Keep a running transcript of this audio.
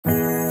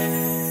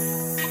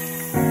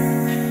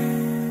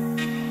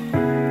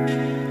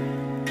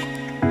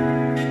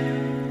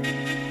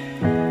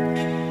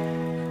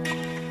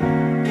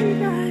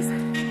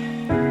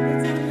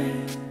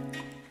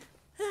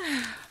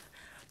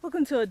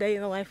to A Day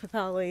in the Life with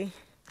Ali.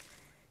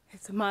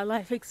 It's my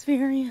life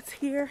experience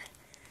here.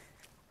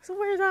 So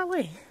where's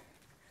Ali?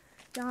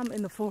 Now I'm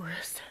in the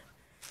forest.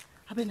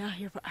 I've been out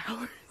here for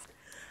hours.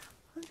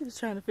 I'm just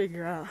trying to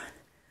figure out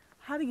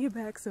how to get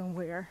back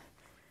somewhere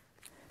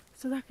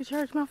so that I can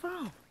charge my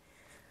phone.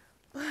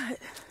 But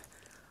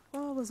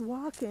while I was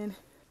walking,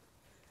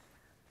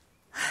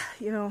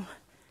 you know,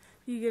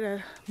 you get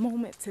a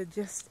moment to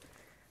just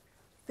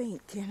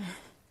think and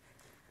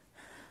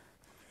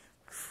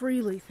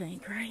freely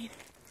think, right?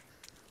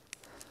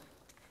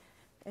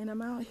 And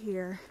I'm out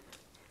here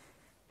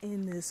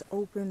in this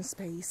open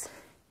space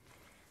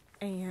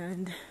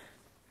and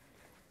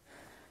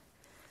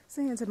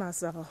saying to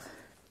myself,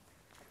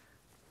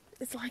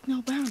 it's like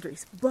no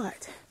boundaries,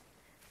 but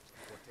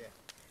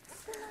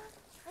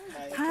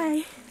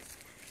hi,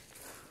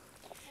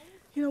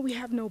 you know, we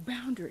have no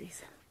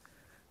boundaries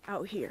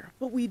out here,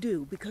 but we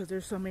do, because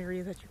there's some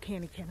areas that you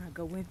can and cannot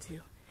go into.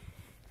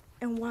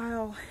 And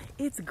while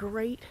it's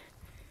great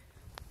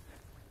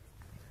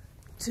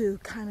to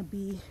kind of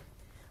be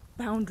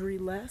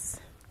boundaryless,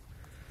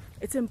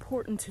 it's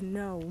important to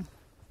know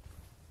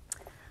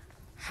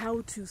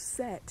how to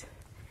set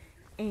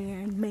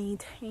and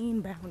maintain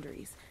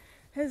boundaries.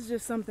 That's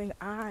just something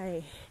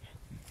I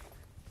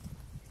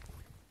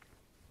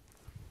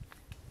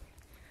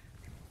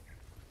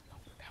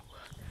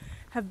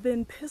have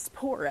been piss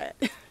poor at,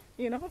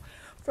 you know,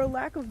 for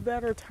lack of a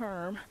better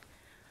term.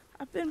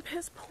 I've been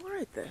piss poor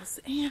at this,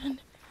 and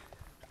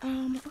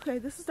okay,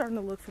 this is starting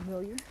to look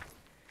familiar.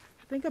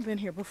 I think I've been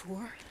here before.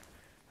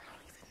 I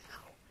don't even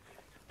know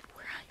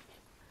where I am.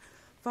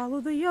 Follow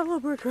the yellow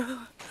brick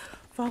road.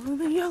 Follow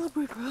the yellow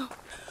brick road.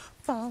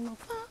 Follow.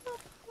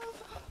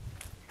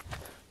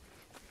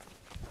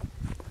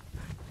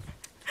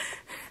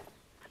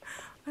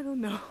 I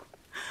don't know.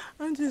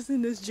 I'm just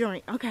in this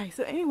joint. Okay,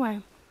 so anyway,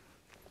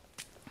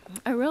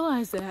 I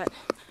realized that,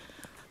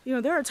 you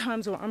know, there are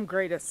times where I'm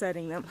great at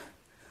setting them,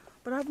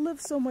 but I've lived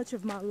so much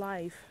of my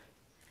life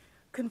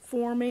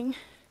conforming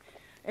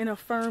and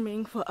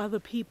affirming for other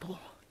people.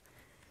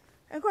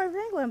 And quite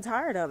frankly, I'm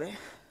tired of it.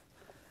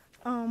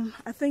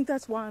 I think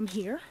that's why I'm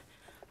here.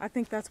 I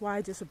think that's why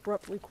I just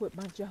abruptly quit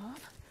my job.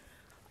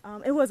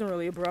 It wasn't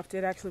really abrupt.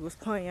 It actually was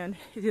planned.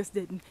 It just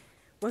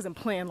wasn't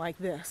planned like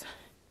this.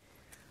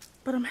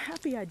 But I'm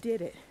happy I did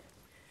it,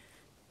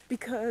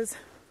 because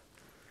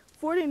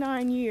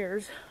 49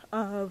 years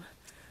of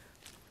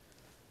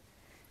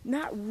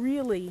not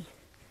really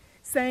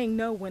saying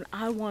no when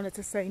I wanted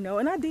to say no,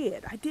 and I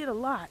did a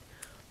lot,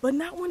 but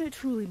not when it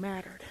truly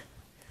mattered,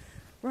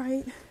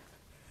 right?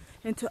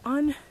 And to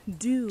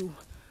undo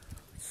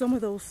some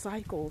of those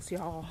cycles,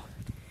 y'all,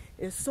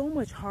 is so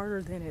much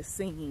harder than it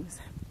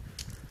seems.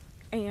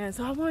 And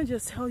so I want to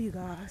just tell you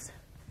guys,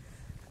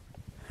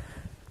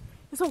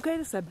 it's okay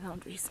to set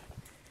boundaries.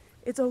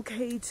 It's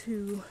okay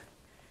to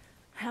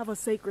have a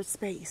sacred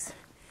space,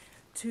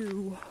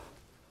 to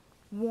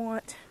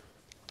want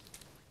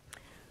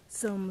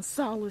some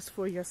solace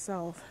for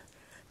yourself,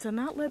 to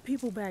not let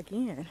people back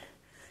in,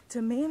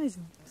 to manage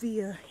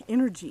via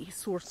energy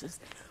sources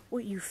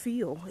what you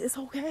feel. It's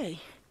okay.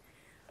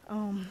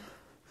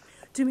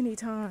 Too many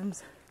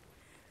times,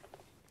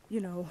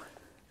 you know,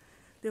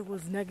 there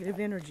was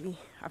negative energy.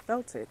 I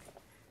felt it,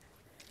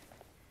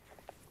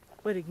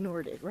 but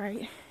ignored it,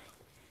 right?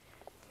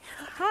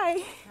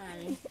 Hi.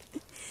 Hi.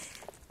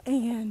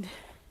 And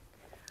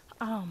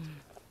I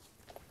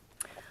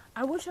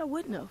wish I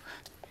wouldn't have,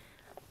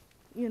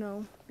 you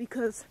know,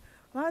 because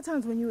a lot of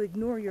times when you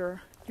ignore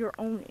your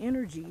own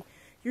energy,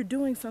 you're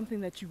doing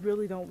something that you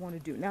really don't want to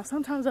do. Now,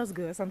 sometimes that's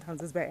good,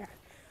 sometimes it's bad.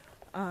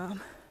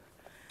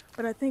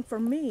 But I think for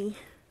me,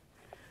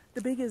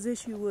 the biggest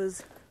issue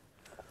was,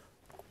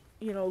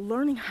 you know,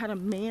 learning how to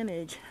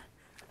manage.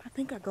 I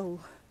think I go,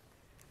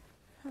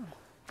 I'm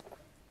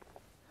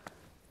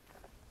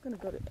going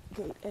to go to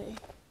gate A.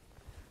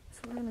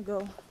 So we're going to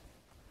go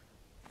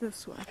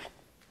this way.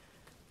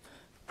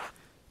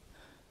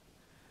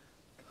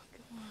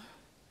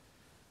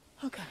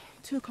 Okay,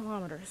 2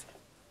 kilometers.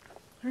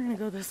 We're going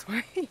to go this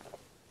way.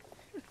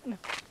 No.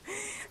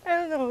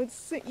 I don't know.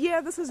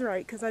 Yeah, this is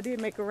right, because I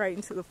did make a right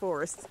into the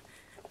forest.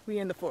 We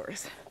in the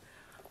forest.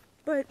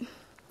 But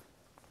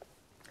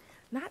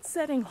not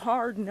setting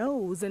hard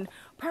no's, and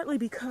partly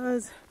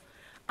because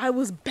I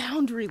was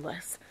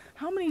boundaryless.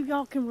 How many of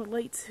y'all can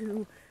relate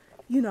to,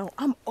 you know,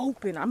 I'm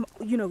open,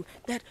 you know,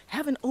 that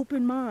have an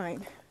open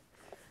mind.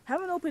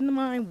 Have an open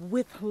mind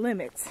with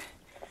limits,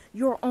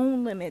 your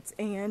own limits,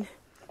 and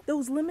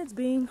those limits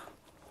being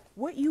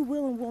what you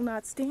will and will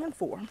not stand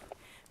for.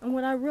 And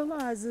what I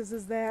realized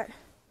is that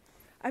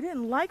I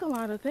didn't like a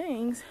lot of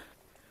things,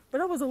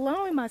 but I was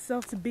allowing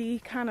myself to be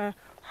kind of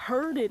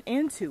herded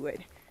into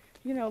it.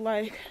 You know,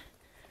 like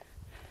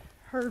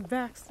herd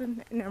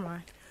vaccine, never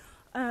mind.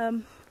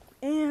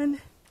 And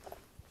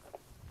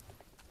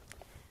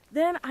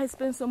then I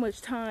spent so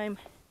much time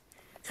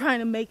trying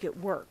to make it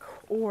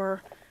work,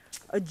 or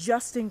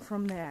adjusting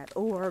from that,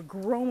 or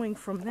growing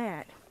from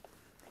that.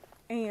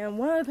 And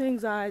one of the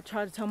things I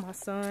try to tell my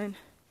son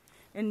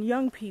and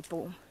young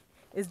people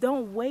is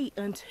don't wait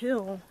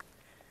until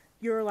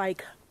you're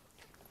like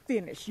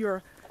finished,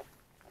 you're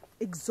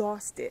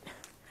exhausted,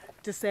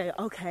 to say,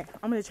 okay,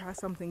 I'm going to try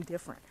something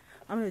different.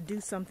 I'm going to do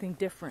something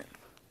different.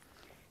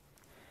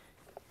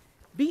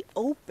 Be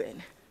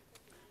open.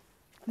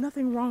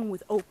 Nothing wrong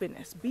with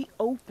openness. Be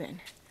open.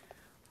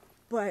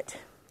 But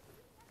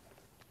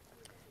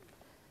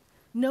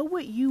know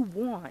what you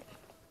want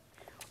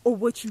or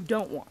what you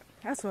don't want.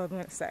 That's what I'm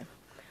going to say.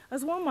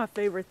 That's one of my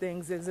favorite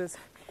things is,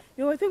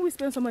 you know, I think we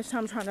spend so much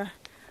time trying to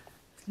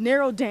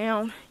narrow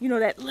down, you know,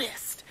 that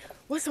list.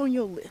 What's on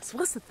your list?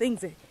 What's the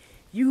things that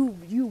you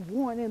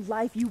want in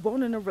life, you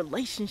want in a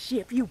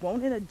relationship, you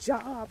want in a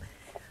job?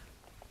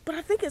 But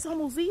I think it's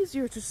almost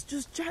easier to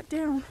just jot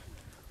down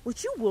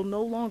what you will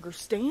no longer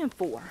stand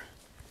for.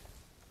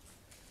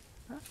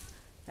 Huh?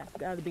 That's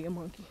got to be a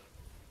monkey.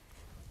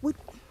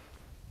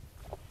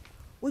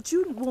 What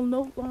you will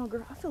no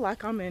longer, I feel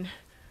like I'm in,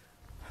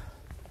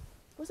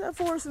 what's that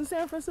forest in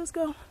San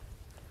Francisco?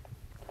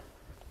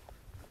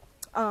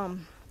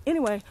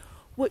 Anyway,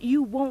 what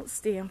you won't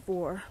stand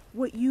for,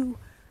 what you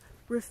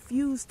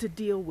refuse to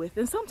deal with.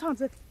 And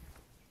sometimes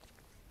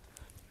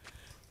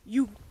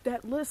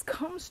that list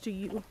comes to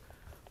you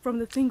from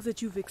the things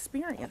that you've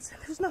experienced.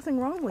 There's nothing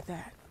wrong with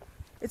that.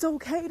 It's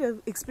okay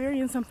to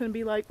experience something and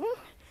be like,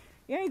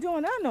 you ain't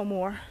doing that no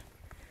more.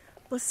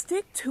 But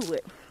stick to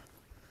it.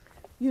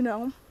 You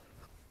know,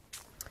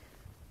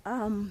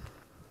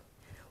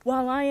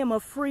 while I am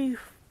a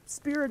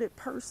free-spirited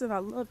person, I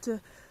love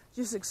to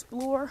just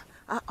explore.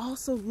 I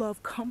also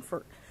love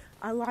comfort.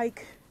 I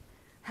like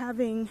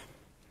having,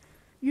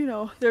 you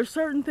know, there's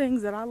certain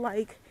things that I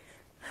like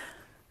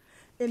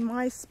in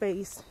my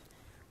space,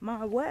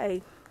 my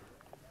way,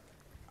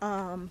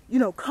 you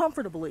know,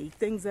 comfortably,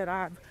 things that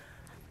I've,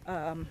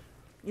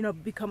 you know,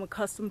 become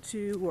accustomed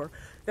to or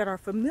that are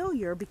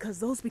familiar, because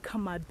those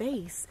become my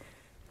base.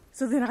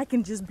 So then I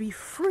can just be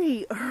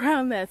free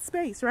around that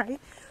space, right?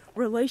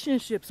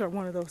 Relationships are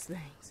one of those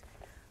things.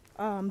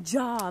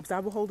 Jobs, I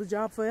will hold a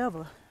job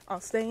forever. I'll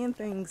stay in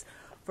things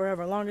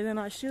forever, longer than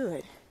I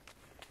should.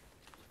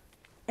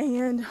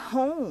 And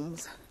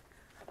homes,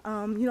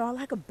 you know, I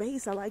like a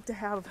base. I like to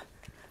have,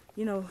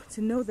 you know,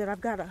 to know that I've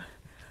got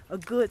a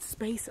good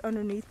space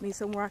underneath me,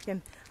 somewhere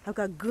I've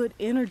got good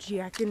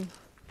energy. I can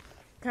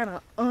kind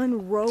of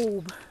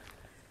unrobe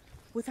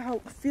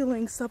without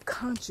feeling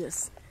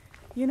subconscious,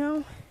 you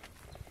know?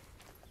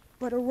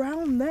 But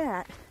around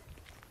that,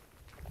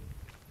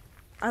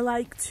 I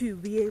like to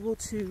be able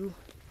to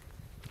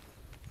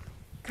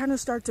kind of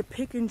start to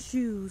pick and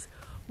choose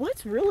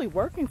what's really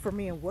working for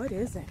me and what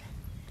isn't.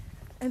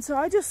 And so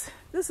I'm just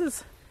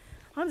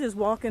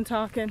walking,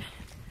 talking,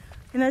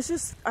 and I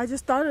just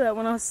thought of that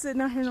when I was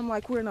sitting out here, and I'm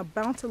like, we're in a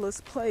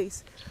boundaryless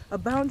place,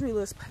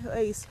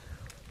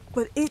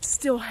 but it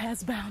still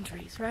has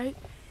boundaries, right?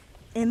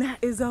 And that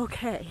is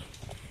okay.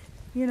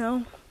 You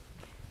know,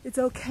 it's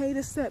okay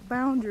to set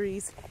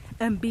boundaries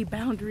and be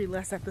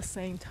boundaryless at the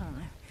same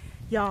time,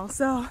 y'all.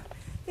 So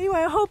anyway,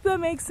 I hope that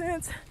makes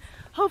sense.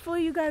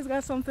 Hopefully you guys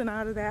got something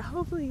out of that.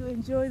 Hopefully you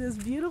enjoy this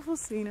beautiful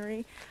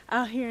scenery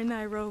out here in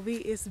Nairobi.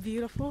 It's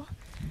beautiful.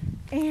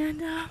 And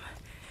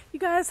you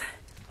guys,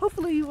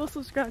 hopefully you will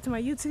subscribe to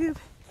my YouTube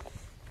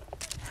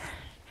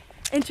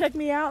and check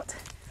me out.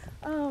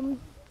 I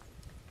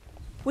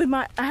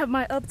have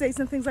my updates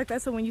and things like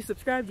that, so when you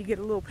subscribe you get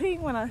a little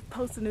ping when I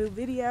post a new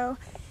video.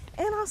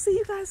 And I'll see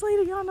you guys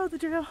later. Y'all know the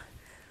drill.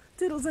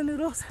 Doodles and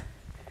noodles.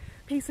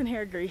 Peace and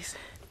hair grease.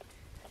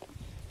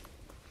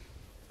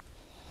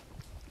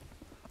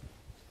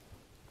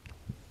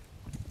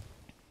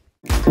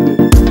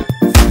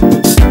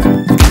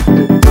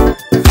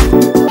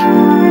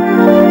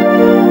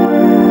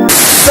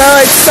 So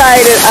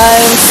excited.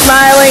 I'm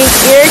smiling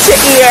ear to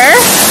ear.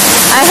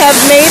 I have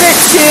made it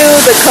to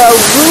the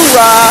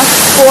Karura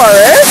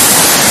Forest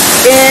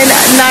in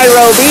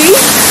Nairobi.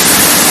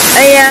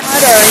 And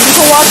you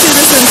can walk through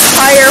this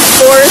entire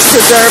forest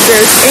preserve.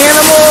 There's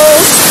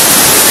animals.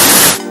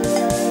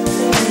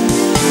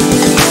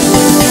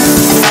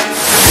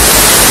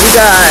 You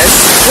guys,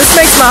 this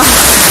makes my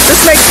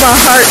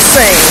heart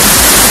sing.